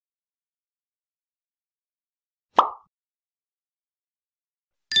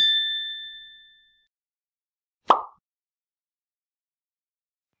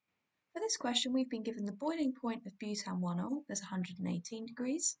For this question, we've been given the boiling point of butan-1-ol as 118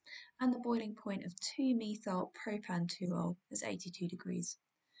 degrees and the boiling point of 2-methyl propan-2-ol as 82 degrees.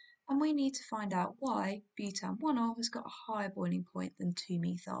 And we need to find out why butan-1-ol has got a higher boiling point than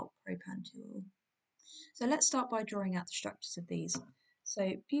 2-methyl propan-2-ol. So let's start by drawing out the structures of these.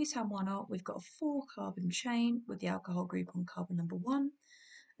 So butan-1-ol, we've got a 4-carbon chain with the alcohol group on carbon number 1.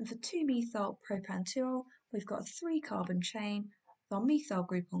 And for 2-methyl propan-2-ol, we've got a 3-carbon chain with our methyl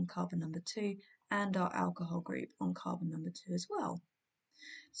group on carbon number 2 and our alcohol group on carbon number 2 as well.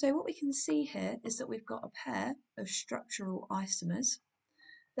 So what we can see here is that we've got a pair of structural isomers.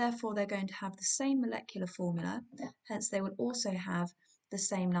 Therefore, they're going to have the same molecular formula, hence they will also have the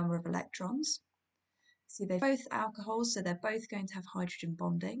same number of electrons. See, they're both alcohols, so they're both going to have hydrogen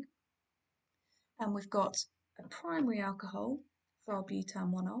bonding. And we've got a primary alcohol for our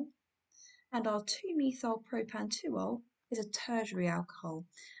butan-1-ol, and our 2-methyl propan-2-ol is a tertiary alcohol.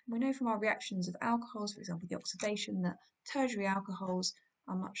 And we know from our reactions of alcohols, for example the oxidation, that tertiary alcohols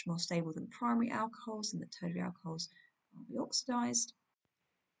are much more stable than primary alcohols, and that tertiary alcohols will be oxidised.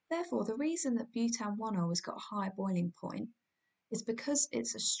 Therefore, the reason that butan-1-ol has got a higher boiling point is because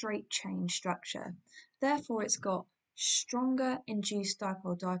it's a straight chain structure. Therefore, it's got stronger induced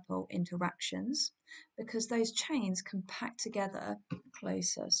dipole-dipole interactions because those chains can pack together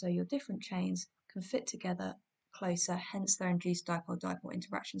closer. So your different chains can fit together closer, hence their induced dipole-dipole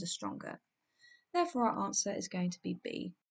interactions are stronger. Therefore, our answer is going to be B.